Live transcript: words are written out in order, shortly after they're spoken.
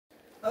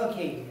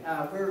Okay,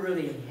 we're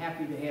really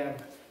happy to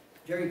have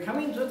Jerry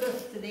Cummings with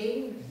us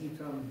today. He's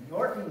from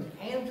Norton,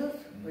 Kansas.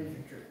 Where's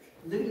your church?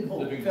 Living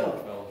Hope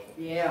Fellowship.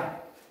 Yeah,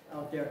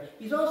 out there.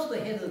 He's also the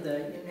head of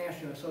the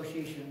International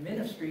Association of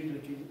Ministries,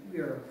 which we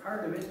are a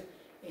part of it,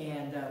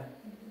 and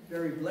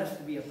very blessed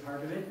to be a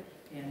part of it.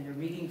 And their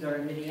meetings are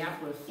in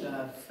Minneapolis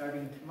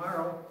starting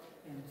tomorrow.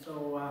 And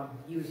so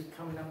he was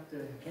coming up to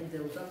head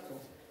those up. So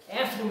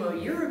asked him a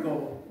year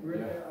ago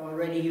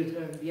already he was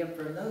going to be up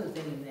for another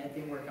thing, and that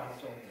didn't work out.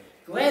 So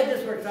glad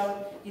this works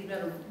out. He's been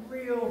a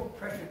real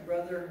precious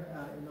brother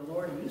in the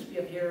Lord. He used to be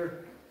up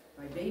here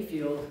by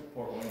Bayfield.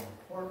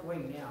 Fort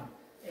Wayne, yeah.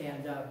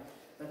 And,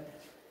 but,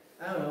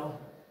 I don't know,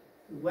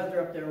 the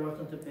weather up there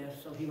wasn't the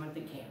best, so he went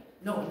to camp.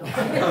 No.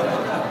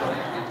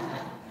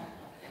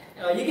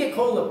 You get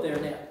cold up there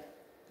now.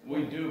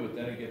 We do, but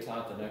then it gets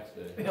hot the next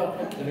day.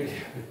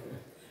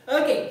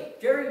 Okay,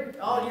 Jerry,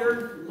 all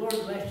yours. Lord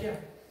bless you.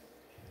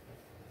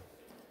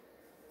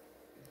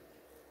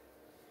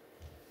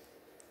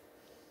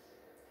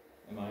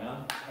 Am I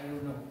on? I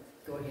don't know.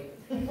 Go ahead.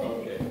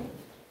 Okay,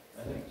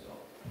 I think so.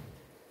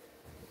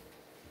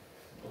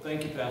 Well,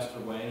 thank you, Pastor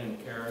Wayne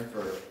and Karen,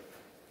 for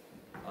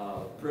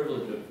the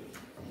privilege of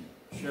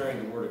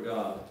sharing the Word of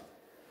God.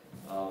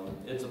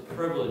 It's a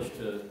privilege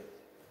to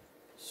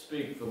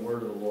speak the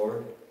Word of the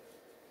Lord.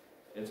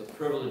 It's a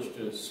privilege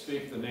to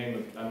speak the name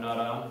of... I'm not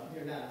on?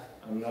 You're not.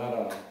 I'm not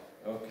on.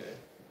 Okay.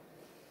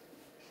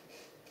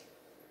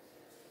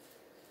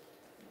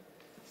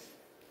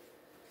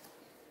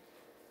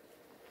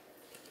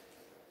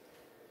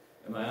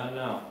 Am I on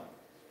now?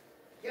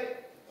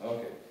 Yep.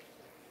 Okay.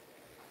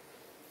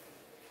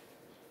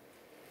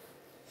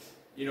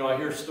 You know, I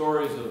hear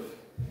stories of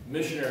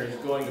missionaries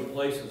going to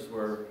places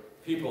where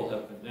people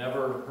have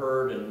never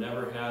heard and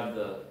never had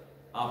the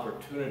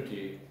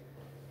opportunity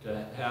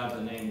to have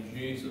the name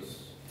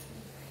Jesus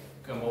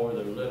come over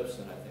their lips,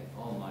 and I think,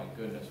 oh my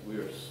goodness, we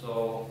are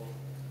so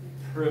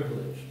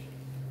privileged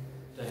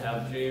to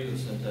have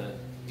Jesus and to,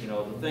 you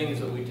know, the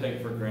things that we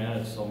take for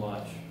granted so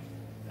much.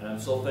 And I'm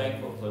so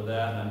thankful for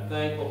that, and I'm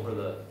thankful for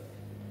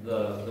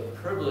the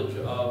privilege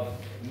of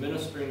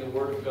ministering the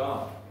Word of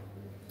God.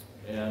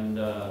 And,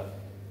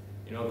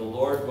 you know, the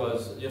Lord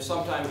was, you know,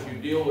 sometimes you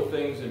deal with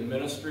things in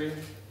ministry,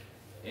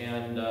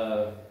 and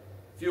a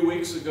few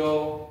weeks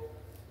ago,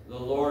 the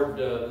Lord,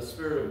 the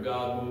Spirit of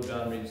God moved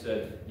on me and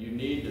said, you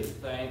need to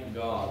thank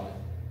God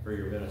for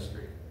your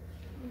ministry.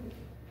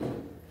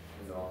 You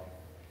know,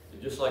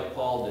 just like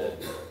Paul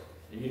did.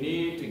 You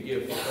need to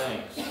give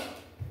thanks.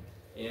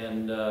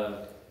 And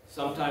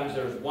sometimes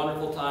there's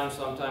wonderful times,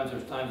 sometimes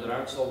there's times that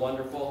aren't so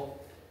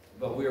wonderful,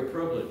 but we are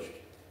privileged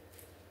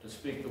to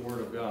speak the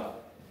Word of God.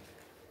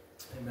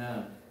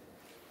 Amen.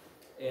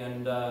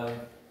 And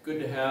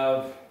good to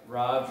have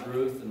Raj,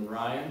 Ruth, and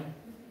Ryan,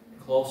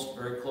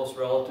 very close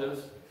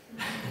relatives.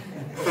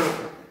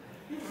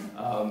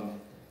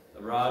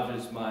 Raj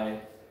is my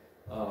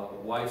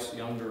wife's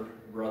younger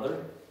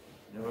brother.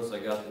 Notice I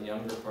got the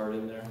younger part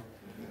in there.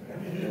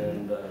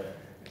 And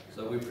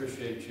so we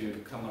appreciate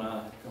you coming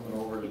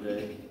over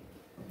today.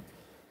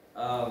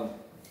 I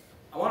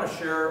want to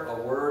share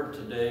a word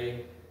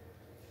today.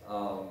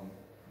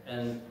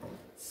 And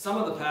some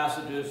of the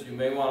passages you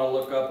may want to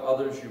look up,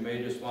 others you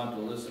may just want to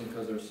listen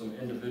because there's some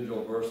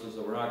individual verses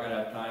that we're not going to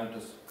have time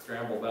to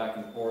scramble back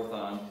and forth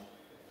on.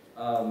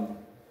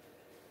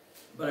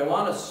 But I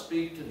want to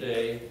speak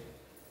today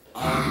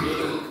on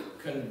being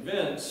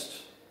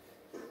convinced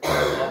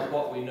of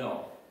what we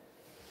know.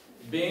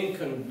 Being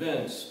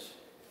convinced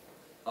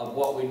of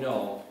what we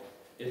know,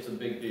 it's a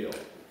big deal.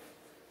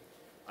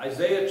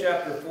 Isaiah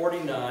chapter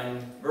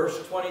 49,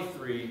 verse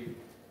 23,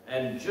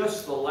 and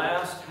just the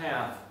last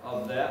half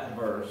of that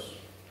verse,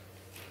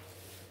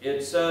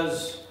 it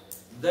says,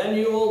 "Then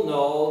you will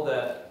know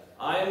that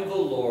I am the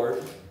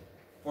Lord,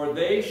 for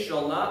they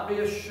shall not be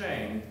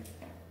ashamed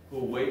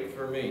who wait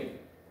for me.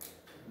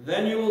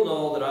 Then you will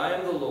know that I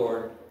am the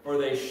Lord, for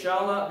they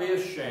shall not be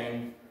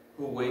ashamed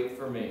who wait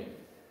for me."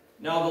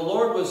 Now the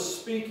Lord was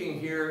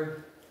speaking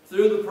here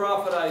through the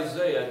prophet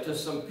Isaiah to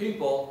some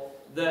people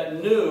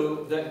that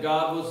knew that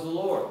God was the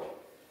Lord.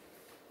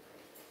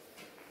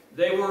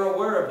 They were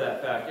aware of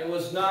that fact. It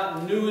was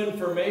not new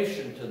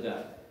information to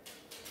them.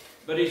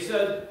 But he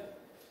said,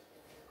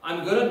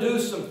 I'm going to do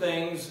some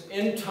things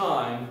in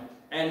time,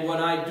 and when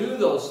I do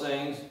those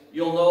things,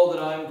 you'll know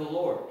that I'm the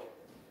Lord.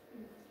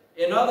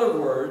 In other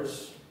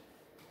words,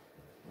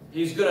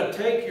 he's going to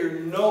take your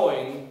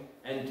knowing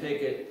and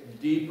take it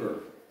deeper.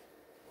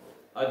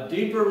 A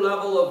deeper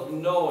level of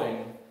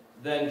knowing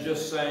than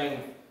just saying,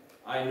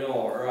 I know,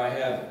 or I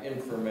have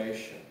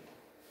information.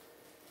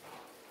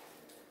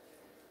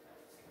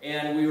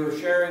 And we were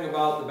sharing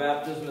about the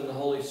baptism in the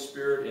Holy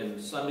Spirit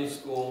in Sunday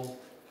school.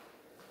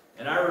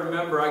 And I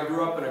remember I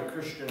grew up in a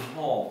Christian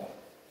home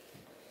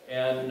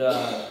and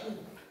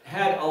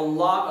had a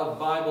lot of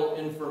Bible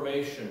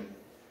information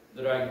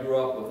that I grew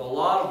up with, a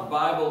lot of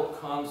Bible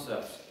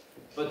concepts.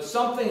 But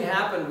something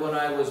happened when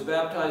I was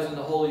baptized in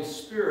the Holy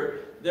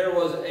Spirit. There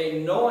was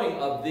a knowing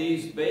of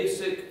these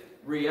basic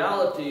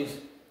realities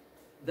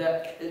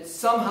that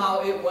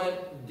somehow it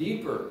went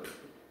deeper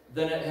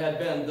than it had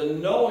been. The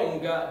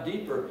knowing got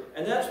deeper.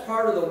 And that's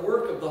part of the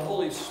work of the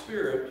Holy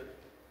Spirit,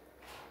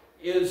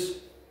 is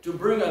to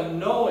bring a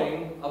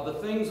knowing of the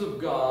things of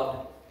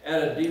God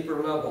at a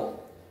deeper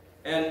level.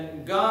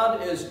 And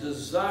God is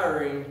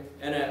desiring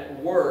and at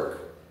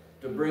work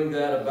to bring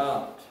that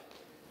about.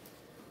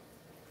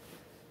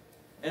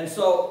 And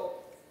so,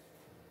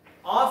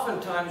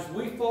 oftentimes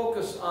we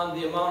focus on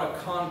the amount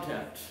of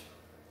content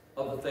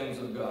of the things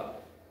of God.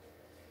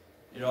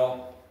 You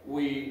know,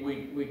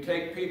 we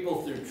take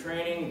people through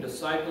training,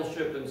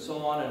 discipleship, and so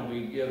on, and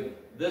we give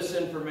this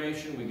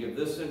information, we give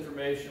this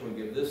information,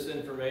 we give this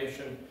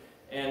information,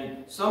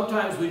 and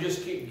sometimes we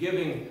just keep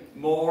giving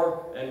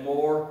more and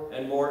more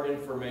and more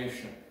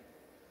information.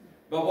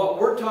 But what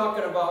we're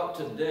talking about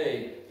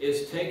today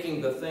is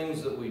taking the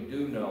things that we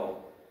do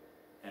know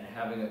and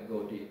having it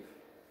go deep.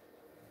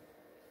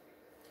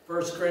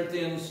 1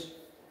 Corinthians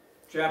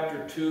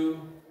chapter 2,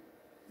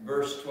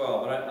 verse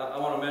 12. And I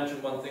want to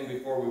mention one thing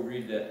before we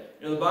read that.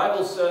 You know, the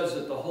Bible says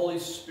that the Holy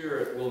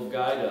Spirit will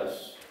guide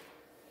us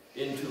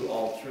into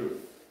all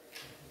truth.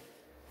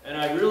 And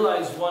I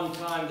realized one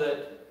time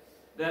that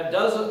that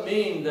doesn't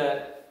mean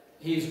that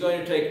He's going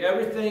to take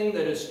everything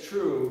that is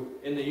true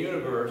in the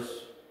universe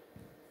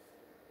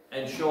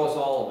and show us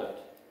all of it.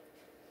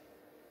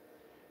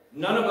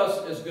 None of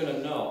us is going to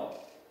know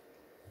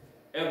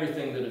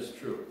everything that is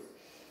true.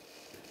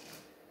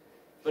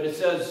 But it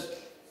says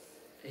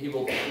He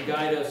will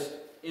guide us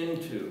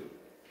into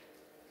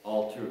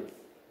all truth.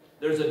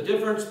 There's a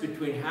difference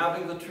between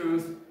having the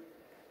truth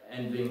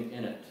and being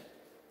in it.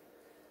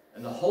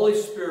 And the Holy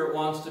Spirit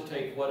wants to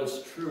take what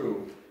is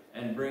true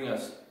and bring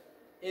us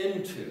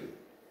into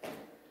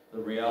the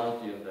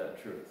reality of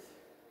that truth.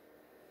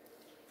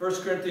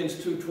 1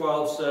 Corinthians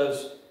 2:12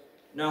 says,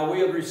 "Now we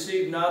have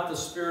received not the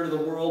spirit of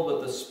the world,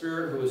 but the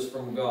Spirit who is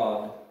from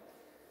God,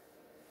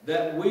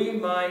 that we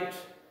might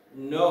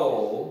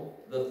know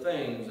the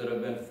things that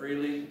have been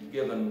freely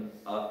given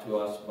to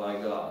us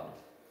by God."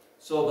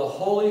 So the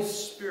Holy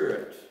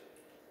Spirit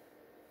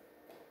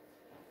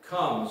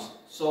comes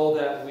so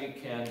that we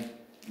can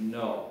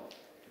know.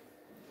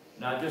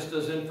 Not just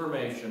as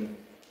information,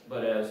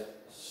 but as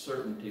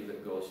certainty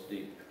that goes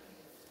deep.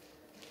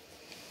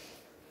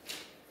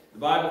 The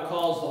Bible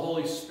calls the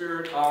Holy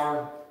Spirit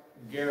our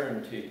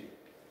guarantee.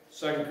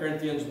 2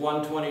 Corinthians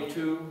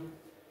 1:22,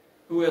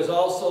 "Who has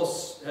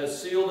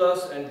sealed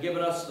us and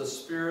given us the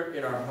Spirit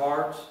in our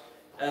hearts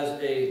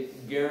as a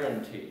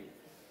guarantee.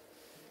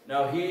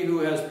 Now He who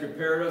has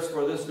prepared us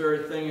for this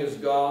very thing is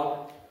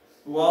God,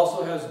 who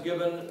also has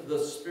given the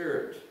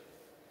Spirit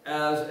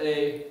as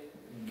a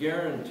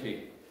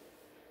guarantee."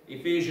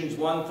 Ephesians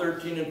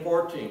 1:13 and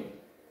 14,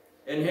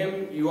 "In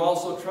Him you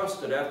also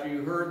trusted after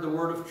you heard the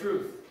word of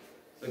truth,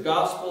 the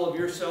gospel of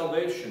your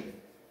salvation,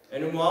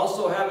 and whom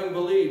also having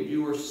believed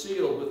you were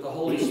sealed with the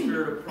Holy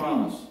Spirit of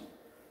promise,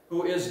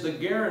 who is the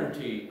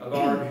guarantee of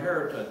our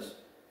inheritance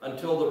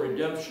until the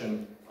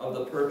redemption of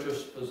the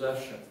purchased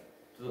possession,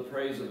 to the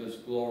praise of His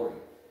glory."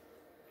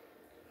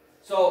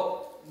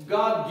 So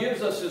God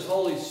gives us His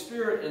Holy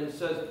Spirit and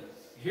says,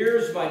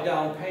 here's my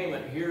down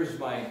payment, here's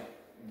my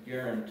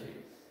guarantee.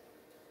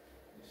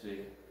 You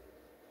see?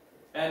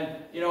 And,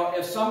 you know,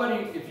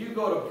 if you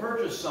go to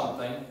purchase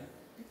something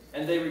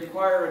and they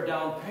require a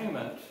down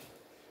payment,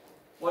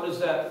 what is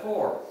that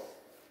for?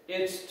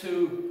 It's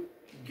to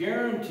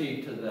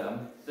guarantee to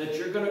them that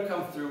you're going to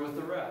come through with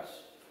the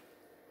rest.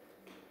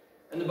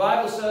 And the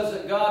Bible says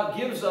that God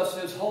gives us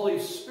His Holy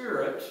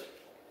Spirit,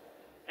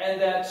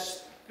 and that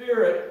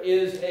Spirit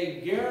is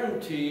a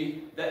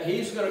guarantee that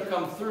He's going to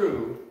come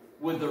through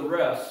with the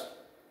rest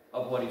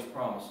of what He's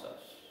promised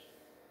us,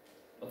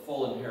 the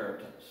full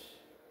inheritance.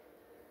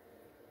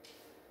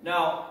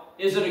 Now,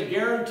 is it a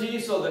guarantee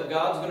so that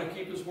God's going to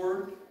keep His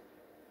word?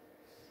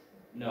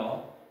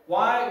 No.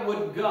 Why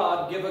would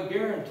God give a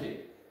guarantee?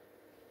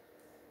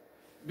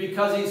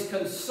 Because He's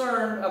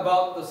concerned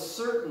about the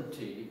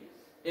certainty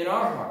in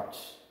our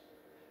hearts.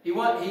 He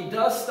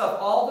does stuff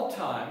all the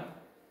time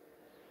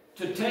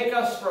to take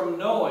us from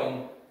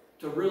knowing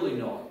to really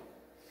knowing.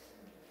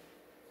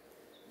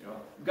 You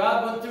know,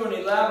 God went through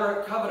an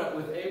elaborate covenant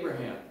with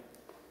Abraham.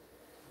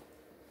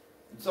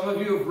 And some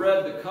of you have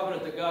read the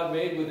covenant that God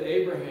made with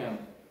Abraham.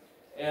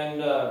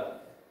 And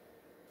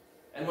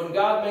when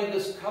God made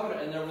this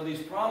covenant, and there were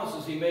these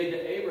promises He made to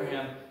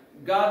Abraham,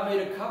 God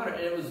made a covenant,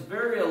 and it was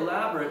very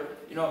elaborate.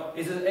 You know,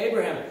 He said,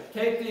 Abraham,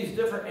 take these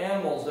different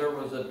animals. There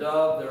was a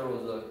dove, there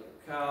was a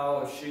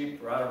cow, a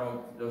sheep, or I don't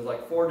know, there was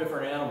like 4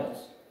 different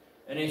animals.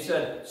 And He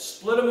said,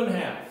 split them in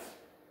half.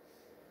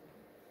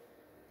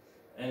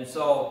 And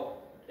so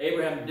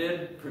Abraham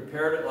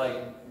prepared it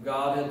like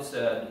God had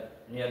said,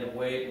 and he had to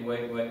wait and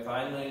wait and wait.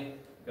 Finally,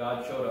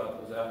 God showed up.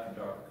 It was after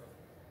dark.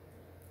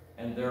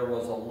 And there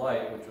was a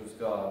light, which was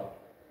God.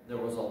 There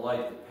was a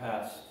light that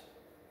passed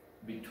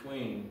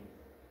between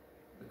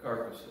the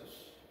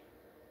carcasses.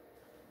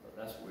 But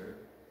that's weird.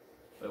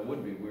 But it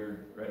would be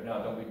weird right now.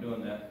 Don't be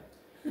doing that.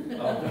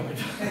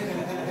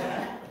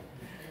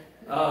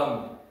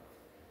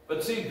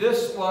 But see,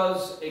 this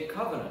was a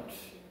covenant.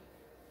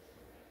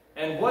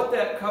 And what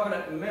that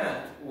covenant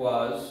meant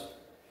was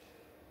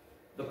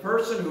the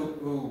person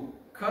who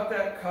cut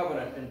that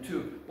covenant in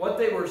two, what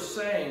they were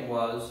saying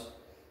was,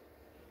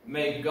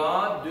 may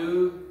God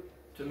do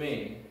to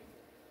me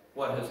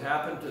what has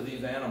happened to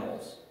these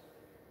animals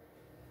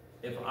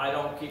if I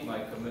don't keep my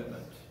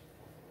commitment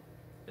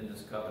in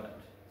this covenant.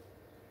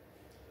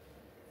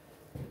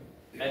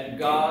 And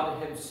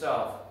God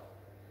himself,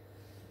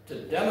 to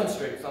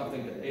demonstrate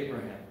something to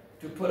Abraham,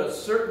 to put a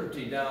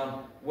certainty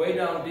down, way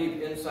down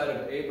deep inside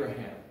of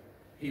Abraham,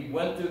 he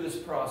went through this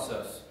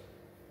process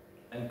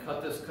and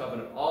cut this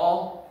covenant,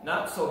 all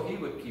not so he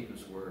would keep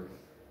his word,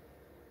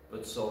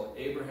 but so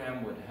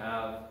Abraham would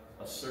have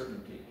a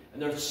certainty.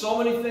 And there's so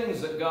many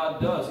things that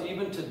God does,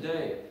 even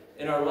today,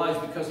 in our lives,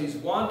 because he's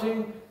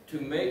wanting to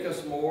make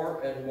us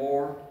more and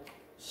more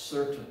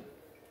certain.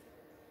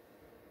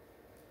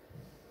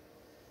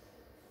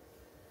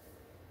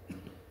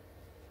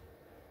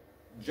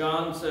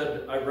 John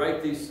said, I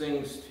write these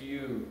things to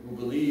you who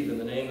believe in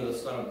the name of the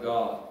Son of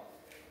God,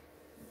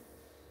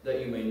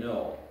 that you may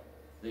know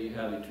that you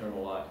have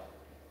eternal life.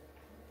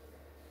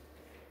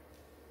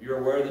 You're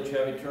aware that you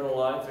have eternal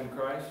life in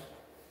Christ?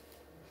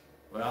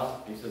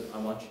 Well, he says, I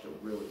want you to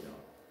really know.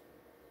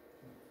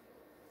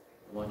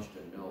 I want you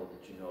to know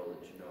that you know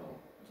that you know.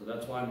 So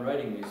that's why I'm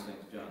writing these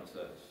things, John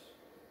says.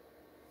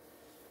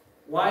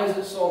 Why is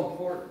it so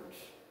important?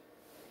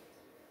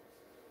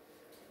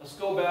 Let's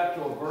go back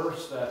to a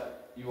verse that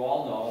you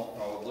all know,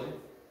 probably.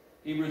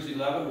 Hebrews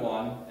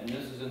 11:1, and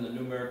this is in the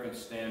New American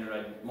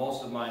Standard.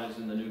 Most of mine is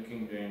in the New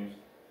King James.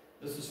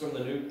 This is from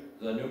the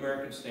New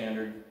American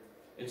Standard.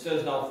 It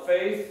says, now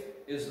faith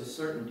is the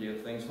certainty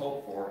of things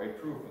hoped for, a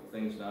proof of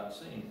things not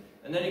seen.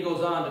 And then he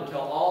goes on to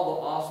tell all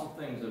the awesome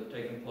things that have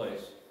taken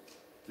place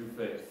through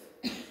faith.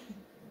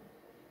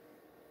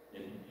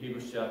 In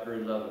Hebrews chapter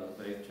 11,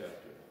 the faith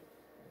chapter.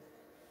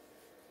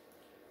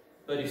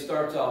 But he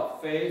starts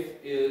out, faith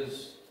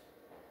is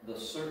the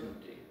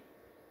certainty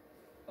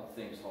of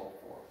things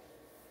hoped for.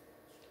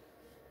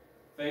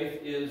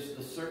 Faith is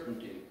the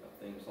certainty of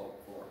things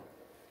hoped for.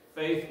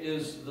 Faith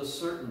is the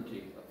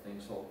certainty of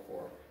things hoped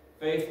for.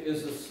 Faith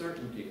is the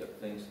certainty of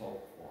things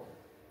hoped for.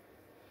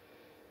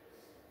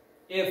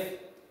 If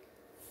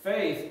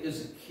faith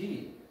is a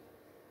key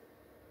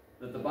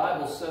that the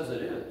Bible says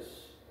it is,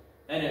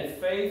 and if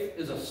faith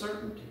is a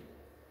certainty,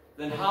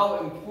 then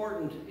how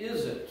important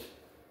is it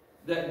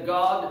that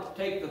God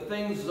take the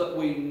things that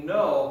we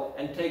know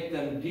and take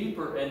them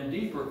deeper and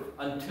deeper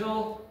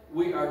until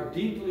we are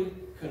deeply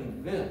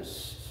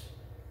convinced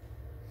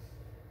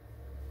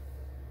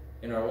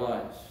in our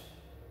lives.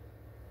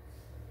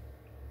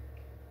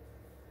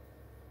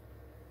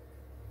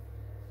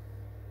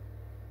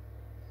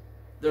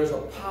 There's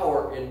a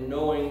power in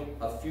knowing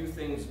a few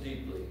things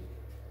deeply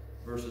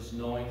versus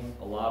knowing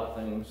a lot of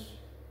things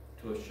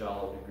to a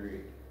shallow degree.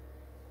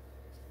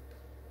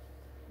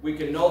 We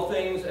can know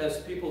things as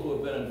people who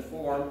have been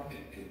informed,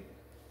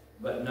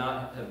 but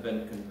not have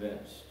been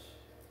convinced.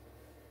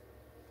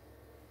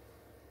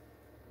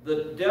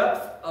 The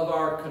depth of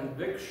our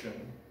conviction,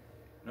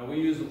 now we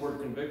use the word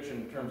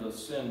conviction in terms of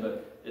sin,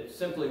 but it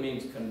simply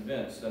means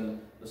convinced. And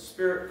the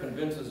Spirit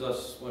convinces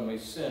us when we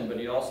sin, but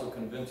he also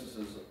convinces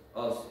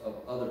us of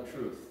other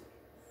truth.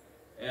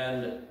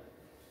 And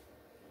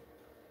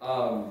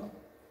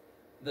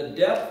the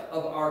depth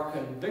of our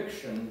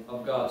conviction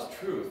of God's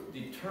truth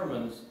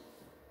determines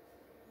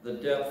the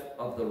depth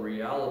of the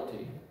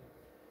reality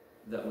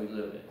that we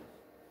live in.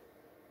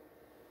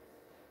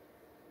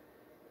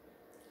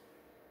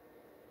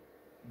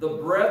 The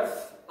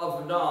breadth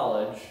of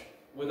knowledge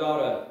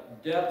without a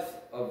depth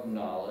of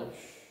knowledge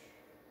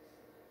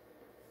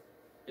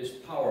is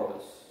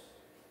powerless.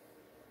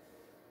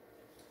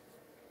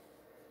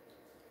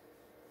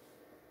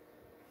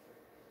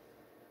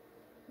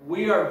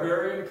 We are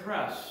very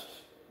impressed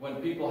when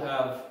people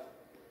have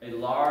a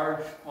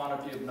large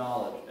quantity of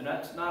knowledge, and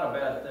that's not a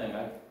bad thing.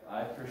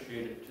 I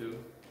appreciate it too.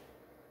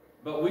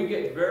 But we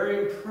get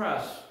very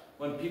impressed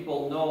when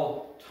people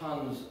know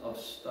tons of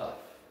stuff.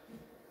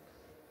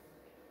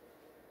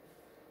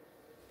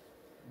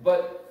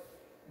 But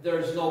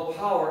there's no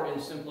power in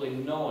simply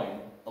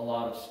knowing a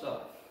lot of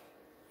stuff.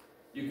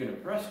 You can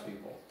impress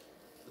people,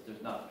 but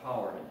there's not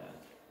power in that.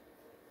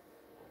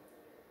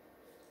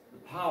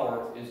 The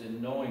power is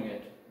in knowing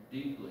it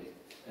deeply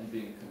and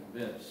being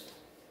convinced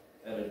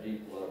at a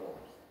deep level.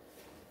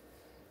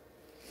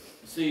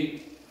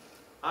 See,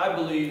 I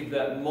believe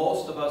that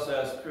most of us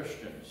as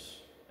Christians,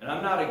 and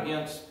I'm not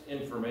against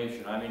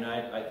information. I mean,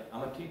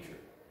 I'm a teacher,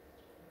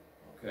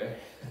 okay?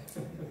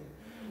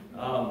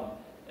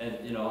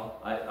 And you know,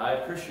 I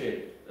appreciate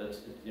it.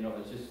 That's, you know,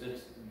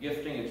 it's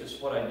gifting. It's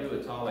just what I do.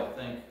 It's how I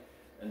think,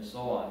 and so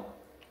on.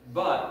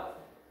 But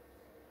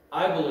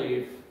I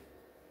believe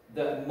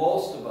that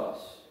most of us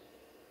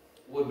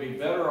would be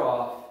better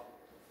off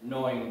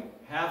knowing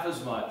half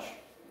as much,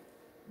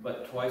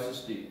 but twice as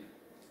deep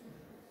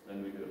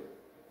than we do.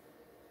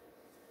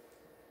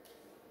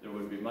 There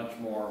would be much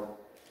more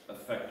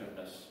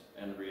effectiveness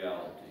and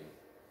reality.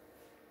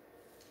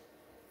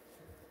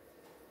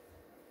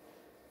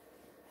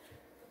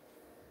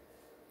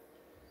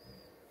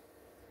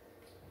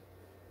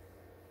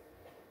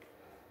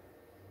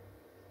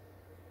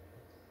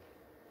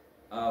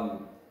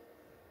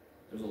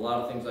 There's a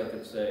lot of things I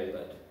could say,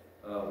 but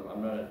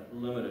I'm not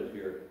limited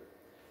here.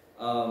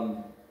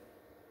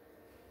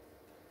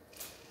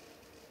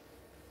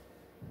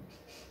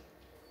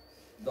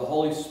 The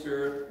Holy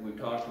Spirit, we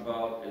talked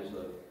about, is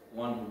the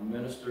one who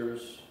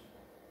ministers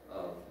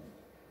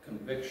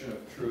conviction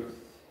of truth.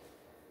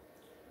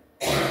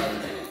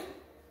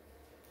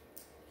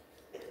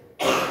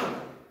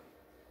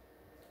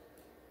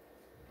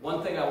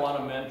 One thing I want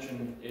to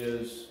mention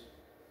is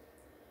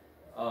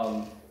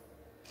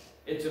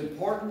it's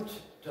important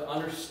to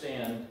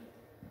understand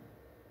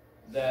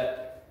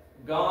that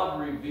God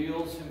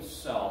reveals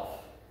himself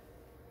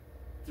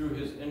through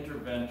his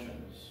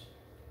interventions,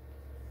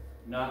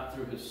 not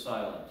through his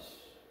silence.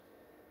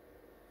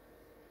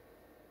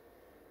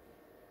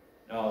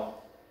 Now,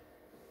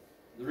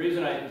 the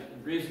reason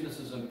this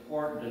is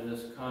important in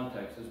this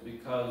context is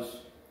because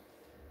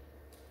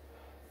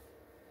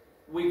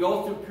we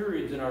go through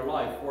periods in our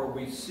life where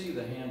we see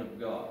the hand of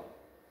God.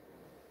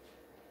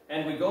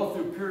 And we go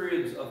through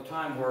periods of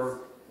time where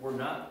we're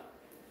not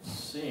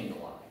seeing a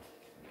lot.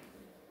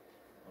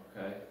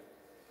 Okay?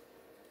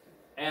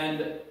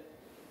 And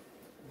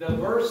the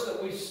verse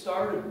that we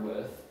started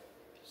with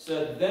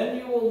said, "Then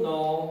you will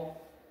know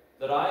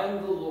that I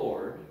am the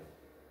Lord,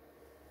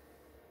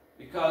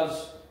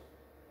 because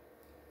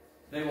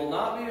they will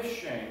not be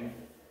ashamed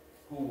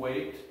who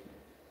wait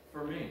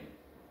for me."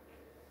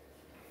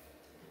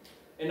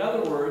 In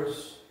other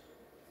words,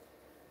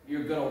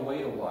 you're going to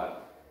wait a while.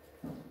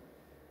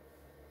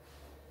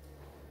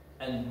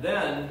 And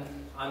then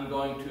I'm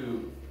going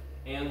to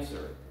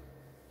answer.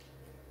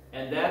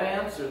 And that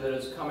answer that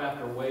has come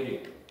after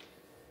waiting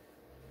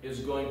is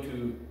going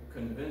to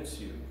convince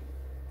you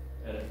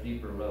at a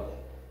deeper level.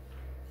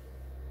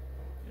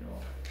 You know,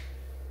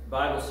 the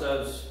Bible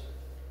says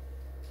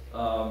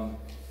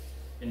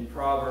in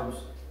Proverbs,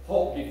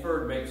 "Hope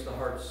deferred makes the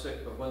heart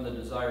sick, but when the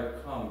desire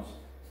comes,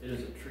 it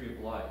is a tree of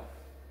life."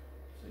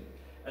 See?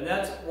 And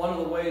that's one of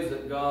the ways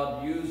that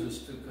God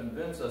uses to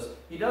convince us.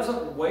 He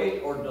doesn't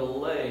wait or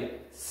delay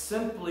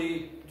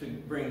simply to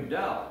bring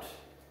doubt,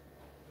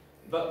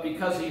 but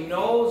because he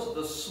knows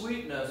the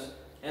sweetness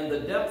and the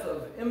depth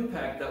of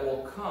impact that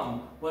will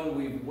come when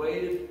we've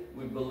waited,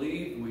 we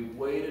believed, we've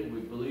waited,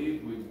 we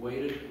believed, we've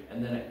waited,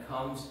 and then it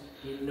comes.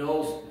 He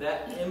knows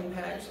that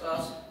impacts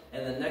us,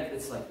 and the next,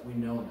 it's like, we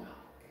know now.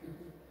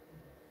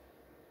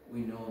 We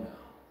know now.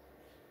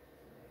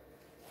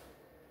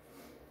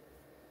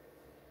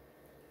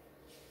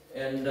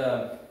 And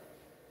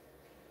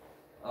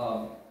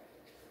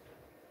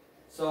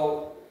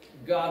so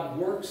God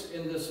works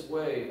in this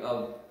way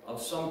of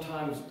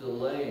sometimes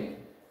delaying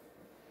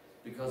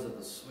because of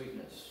the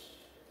sweetness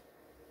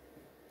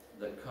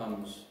that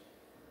comes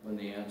when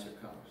the answer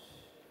comes.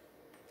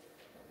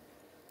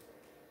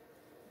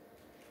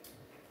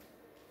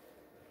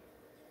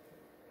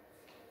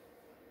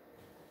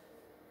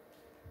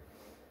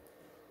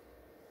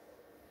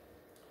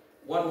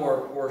 One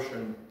more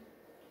portion.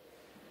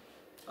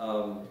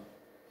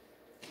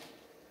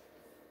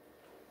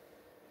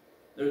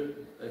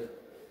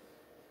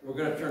 We're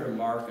going to turn to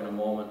Mark in a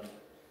moment,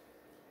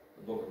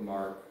 the book of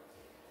Mark.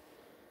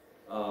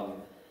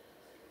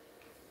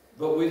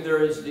 But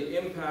there is the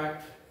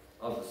impact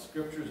of the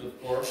Scriptures,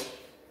 of course.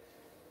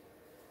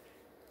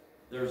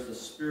 There's the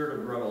spirit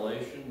of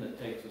revelation that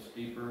takes us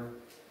deeper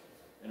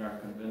in our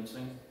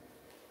convincing.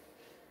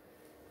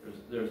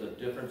 There's a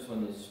difference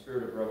when the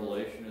spirit of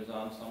revelation is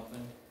on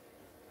something.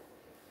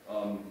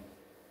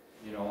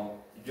 You know,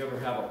 did you ever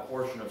have a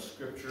portion of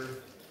Scripture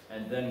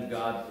and then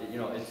God, you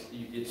know,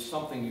 it's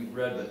something you've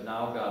read, but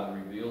now God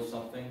reveals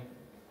something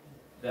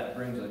that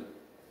brings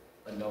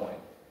a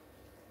knowing,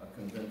 a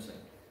convincing.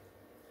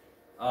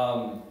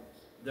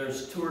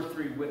 There's 2 or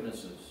 3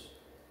 witnesses.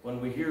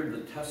 When we hear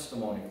the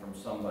testimony from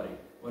somebody,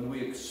 when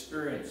we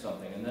experience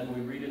something, and then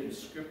we read it in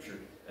Scripture,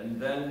 and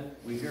then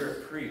we hear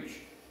it preached,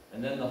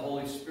 and then the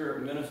Holy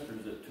Spirit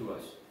ministers it to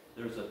us,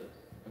 there's a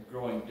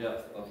growing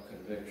depth of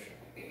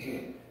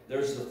conviction.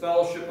 There's the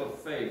fellowship of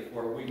faith,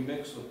 where we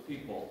mix with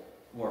people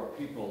who are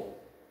people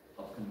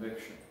of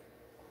conviction.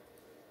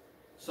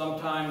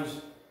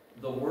 Sometimes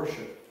the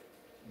worship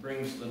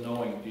brings the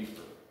knowing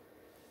deeper.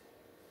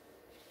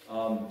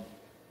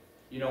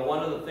 You know,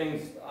 one of the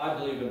things I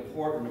believe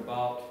important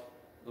about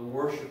the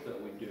worship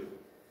that we do,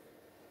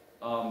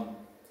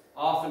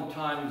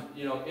 oftentimes,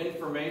 you know,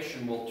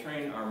 information will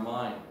train our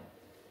mind,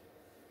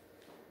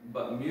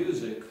 but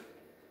music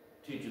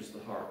teaches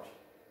the heart.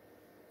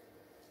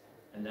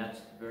 And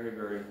that's very,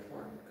 very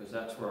important, because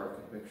that's where our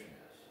conviction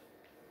is.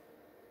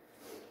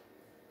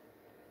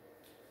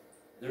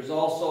 There's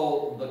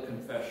also the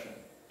confession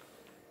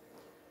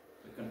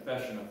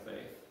of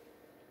faith.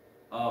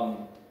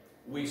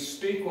 We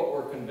speak what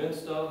we're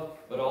convinced of,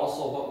 but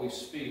also what we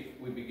speak,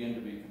 we begin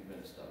to be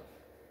convinced of.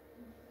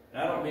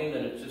 And I don't mean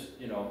that it's just,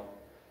 you know,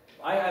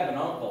 I have an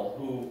uncle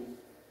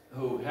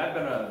who had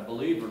been a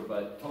believer,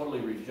 but totally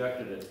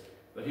rejected it.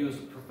 But he was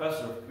a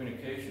professor of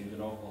communications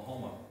in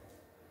Oklahoma.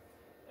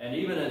 And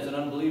even as an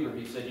unbeliever,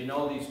 he said, you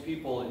know, these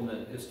people in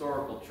the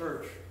historical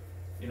church,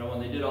 you know,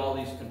 when they did all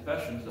these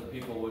confessions that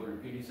people would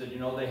repeat, he said, you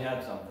know, they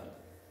had something.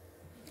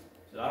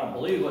 He said, I don't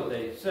believe what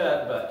they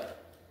said,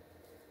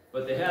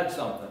 but they had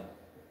something.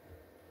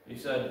 He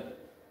said,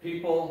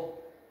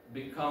 people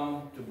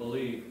become to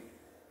believe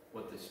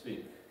what they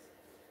speak.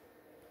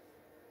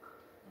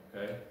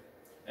 Okay?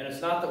 And it's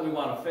not that we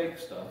want to fake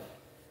stuff,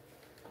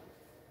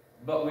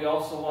 but we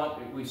also want,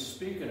 if we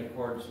speak in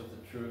accordance with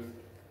the truth,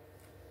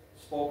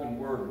 spoken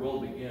word will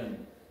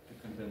begin to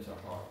convince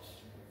our hearts.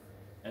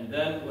 And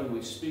then when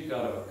we speak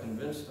out of a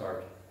convinced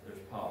heart, there's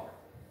power.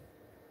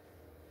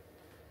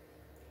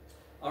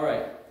 All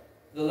right.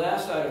 The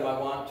last item I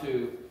want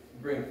to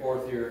bring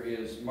forth here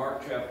is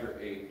Mark chapter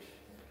 8.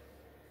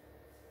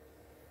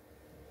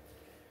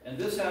 And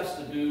this has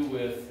to do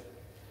with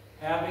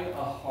having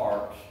a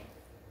heart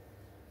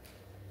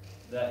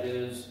that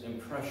is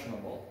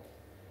impressionable.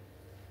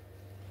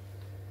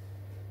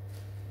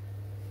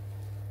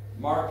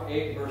 Mark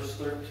 8, verse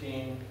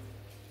 13.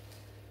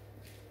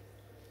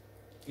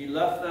 He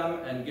left them,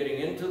 and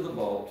getting into the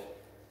boat,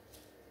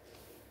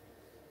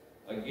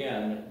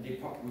 again,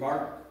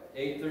 Mark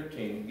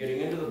 8:13, getting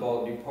into the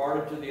boat,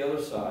 departed to the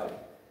other side.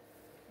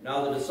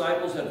 Now the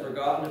disciples had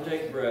forgotten to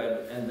take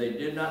bread, and they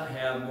did not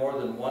have more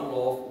than one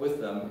loaf with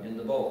them in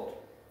the boat.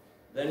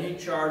 Then he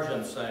charged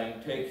them,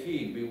 saying, take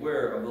heed,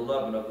 beware of the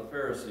leaven of the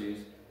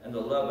Pharisees, and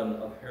the leaven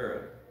of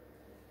Herod.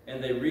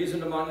 And they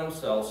reasoned among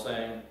themselves,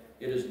 saying,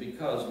 it is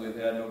because we have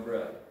had no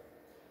bread.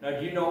 Now,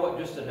 do you know what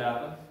just had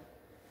happened?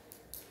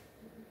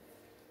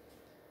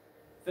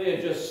 They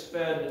had just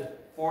fed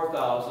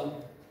 4,000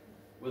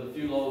 with a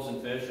few loaves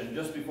and fish, and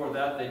just before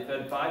that they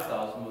fed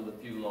 5,000 with a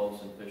few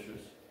loaves and fishes.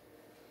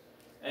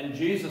 And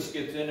Jesus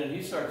gets in and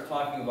he starts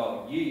talking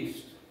about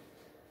yeast,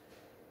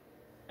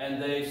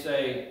 and they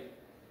say,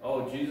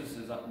 oh, Jesus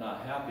is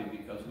not happy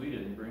because we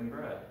didn't bring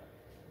bread.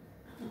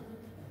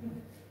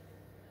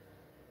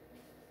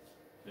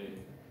 See?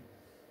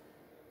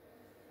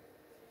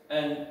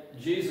 And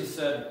Jesus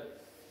said,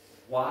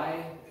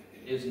 why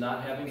is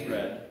not having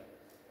bread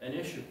an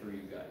issue for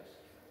you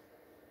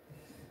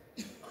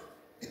guys?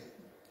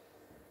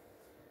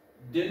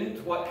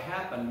 Didn't what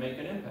happened make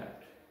an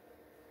impact?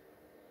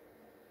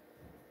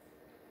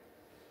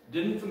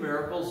 Didn't the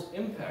miracles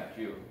impact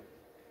you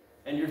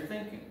and your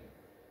thinking?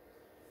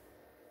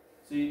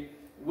 See,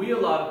 we a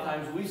lot of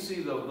times, we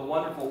see the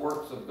wonderful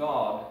works of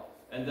God,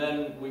 and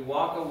then we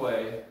walk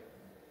away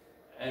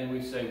and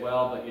we say,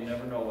 well, but you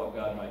never know what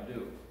God might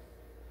do.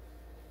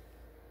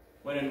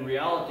 When in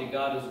reality,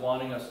 God is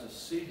wanting us to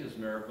see his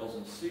miracles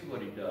and see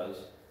what he does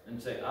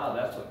and say, ah,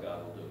 that's what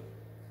God will do.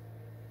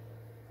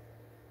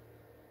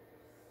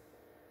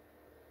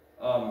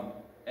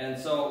 And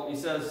so he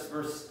says,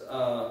 verse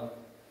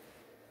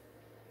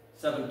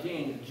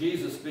 17,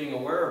 Jesus, being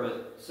aware of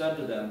it, said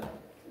to them,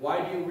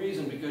 why do you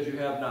reason because you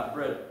have not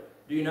bread?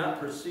 Do you not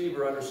perceive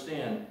or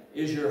understand?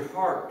 Is your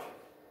heart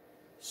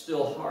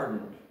still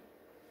hardened?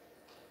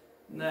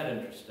 Isn't that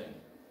interesting?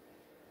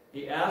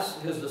 He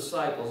asked his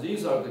disciples,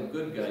 these are the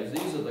good guys,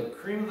 these are the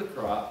cream of the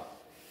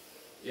crop,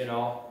 you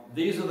know,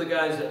 these are the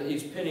guys that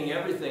he's pinning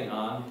everything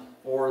on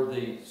for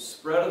the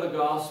spread of the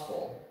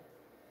gospel.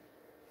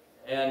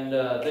 And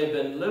they've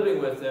been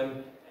living with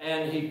him,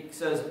 and he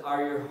says,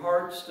 are your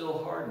hearts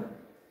still hardened?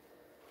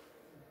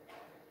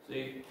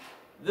 See,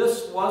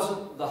 this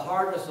wasn't the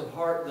hardness of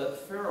heart that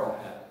Pharaoh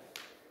had,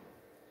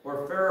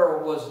 where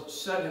Pharaoh was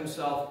set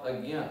himself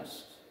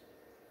against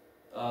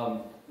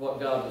what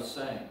God was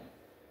saying.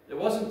 It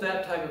wasn't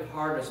that type of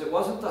hardness. It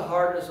wasn't the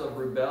hardness of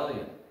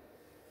rebellion.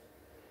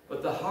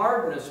 But the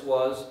hardness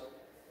was,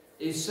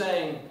 he's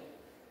saying,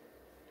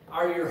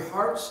 are your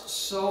hearts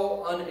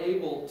so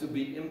unable to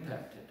be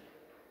impacted?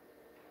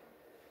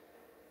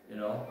 You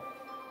know,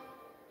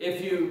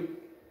 if you,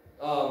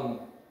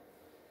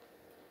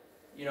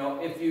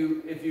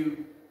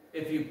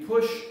 if you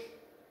push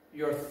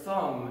your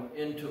thumb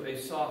into a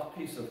soft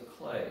piece of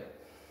clay,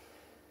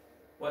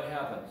 what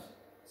happens?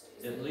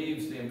 It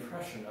leaves the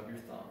impression of your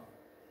thumb.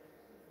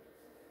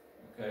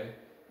 Okay?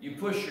 You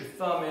push your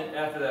thumb in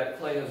after that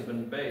clay has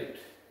been baked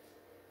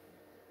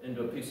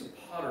into a piece of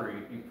pottery,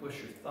 you push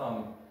your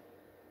thumb,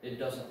 it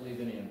doesn't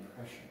leave any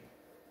impression.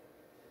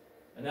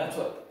 And that's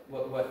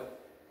what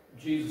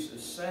Jesus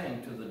is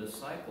saying to the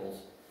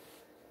disciples.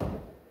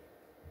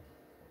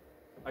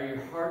 Are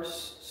your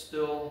hearts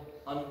still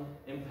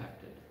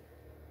unimpacted?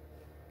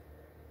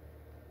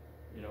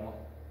 You know?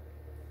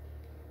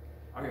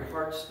 Are your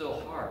hearts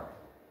still hard?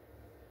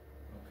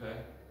 Okay?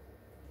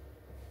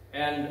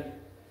 And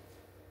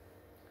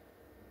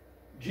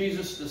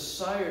Jesus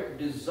desired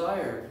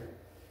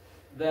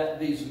that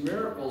these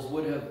miracles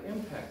would have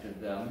impacted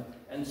them,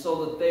 and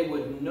so that they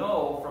would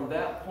know from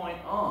that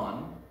point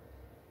on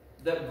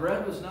that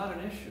bread was not an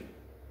issue.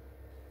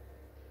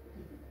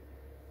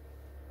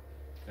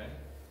 Okay?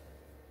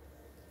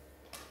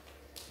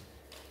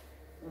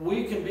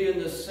 We can be in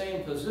the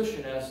same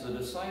position as the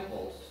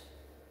disciples.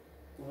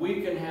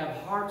 We can have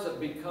hearts that,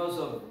 because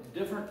of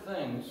different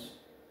things,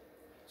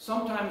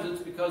 sometimes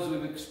it's because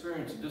we've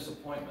experienced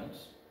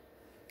disappointments,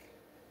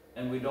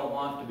 and we don't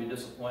want to be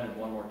disappointed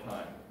one more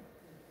time.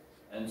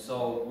 And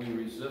so we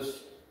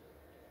resist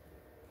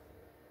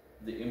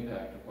the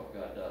impact of what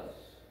God does,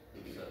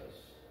 he says.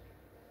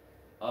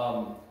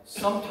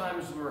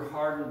 Sometimes we're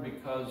hardened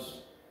because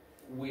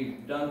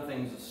we've done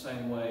things the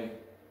same way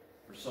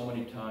for so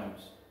many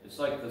times. It's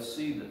like the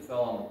seed that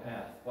fell on the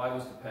path. Why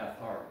was the path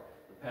hard?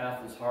 The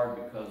path was hard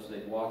because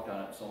they'd walked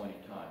on it so many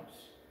times.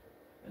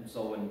 And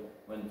so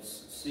when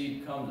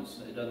seed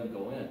comes, it doesn't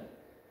go in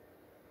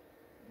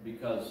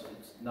because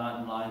it's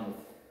not in line with,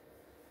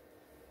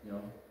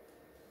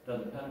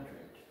 doesn't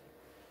penetrate.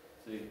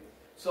 See?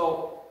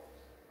 So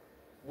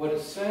what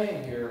it's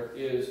saying here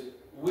is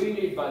we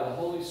need, by the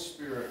Holy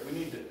Spirit, we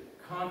need to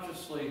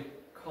consciously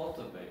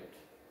cultivate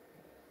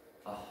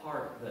a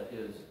heart that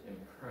is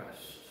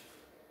impressed,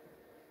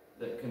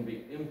 that can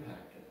be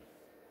impacted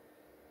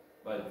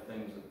by the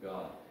things of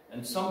God.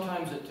 And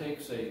sometimes it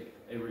takes a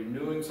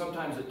renewing,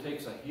 sometimes it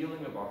takes a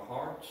healing of our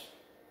hearts.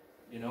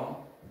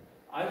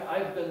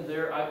 I've been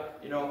there.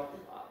 I've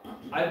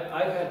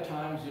had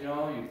times,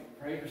 you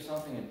prayed for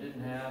something and it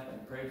didn't happen,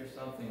 prayed for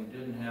something and it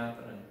didn't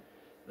happen, and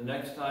the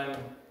next time,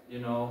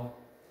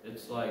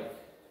 it's like,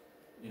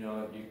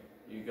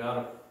 you got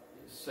a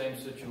same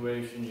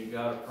situation, you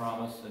got a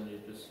promise, and you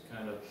just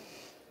kind of,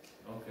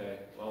 okay,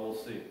 well, we'll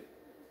see.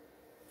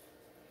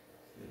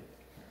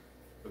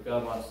 But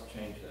God wants to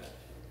change that.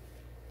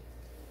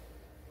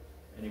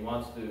 And he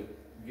wants to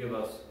give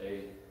us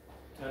a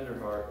tender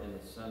heart in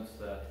the sense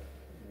that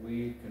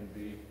we can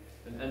be,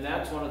 and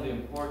that's one of the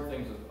important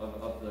things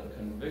of the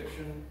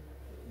conviction,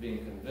 being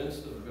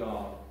convinced of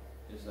God,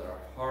 is that our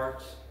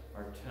hearts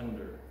are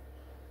tender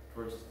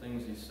towards the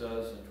things he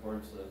says and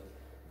towards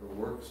the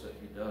works that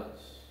he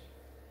does.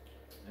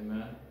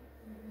 Amen?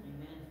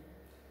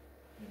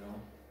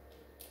 Amen.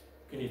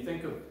 Can you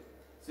think of,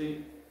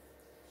 see,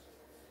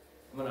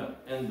 I'm going to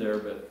end there,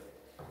 but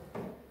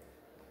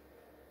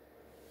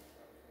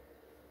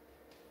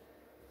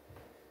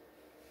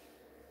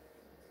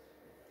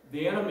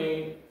the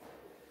enemy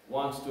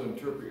wants to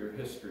interpret your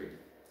history,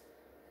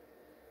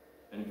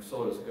 and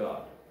so does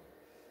God.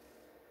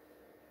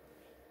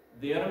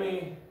 The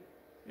enemy,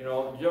 did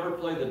you ever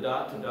play the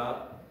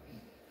dot-to-dot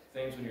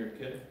things when you were a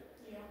kid?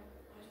 Yeah,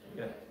 I still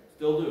do. Okay,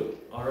 still do.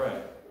 All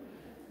right.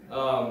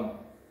 Well,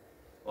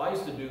 I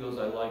used to do those.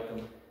 I liked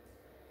them.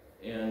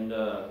 And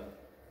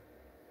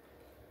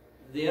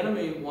the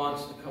enemy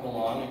wants to come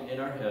along in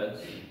our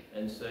heads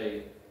and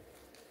say,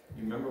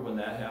 you remember when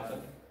that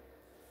happened?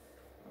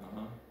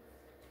 Uh-huh.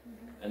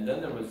 And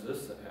then there was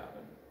this that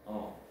happened.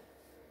 Oh.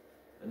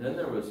 And then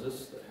there was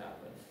this that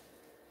happened.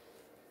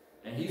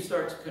 And he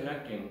starts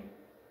connecting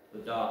the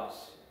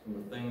dots from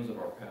the things of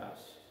our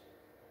past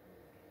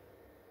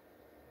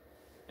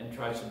and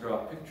tries to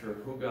draw a picture of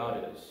who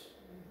God is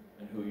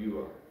and who you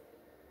are.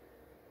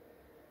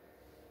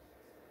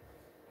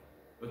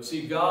 But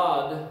see,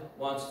 God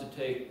wants to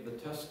take the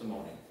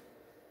testimony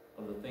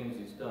of the things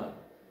he's done.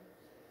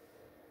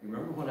 You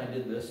remember when I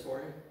did this for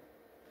you?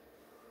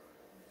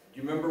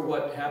 Do you remember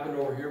what happened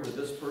over here with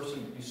this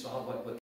person? You saw what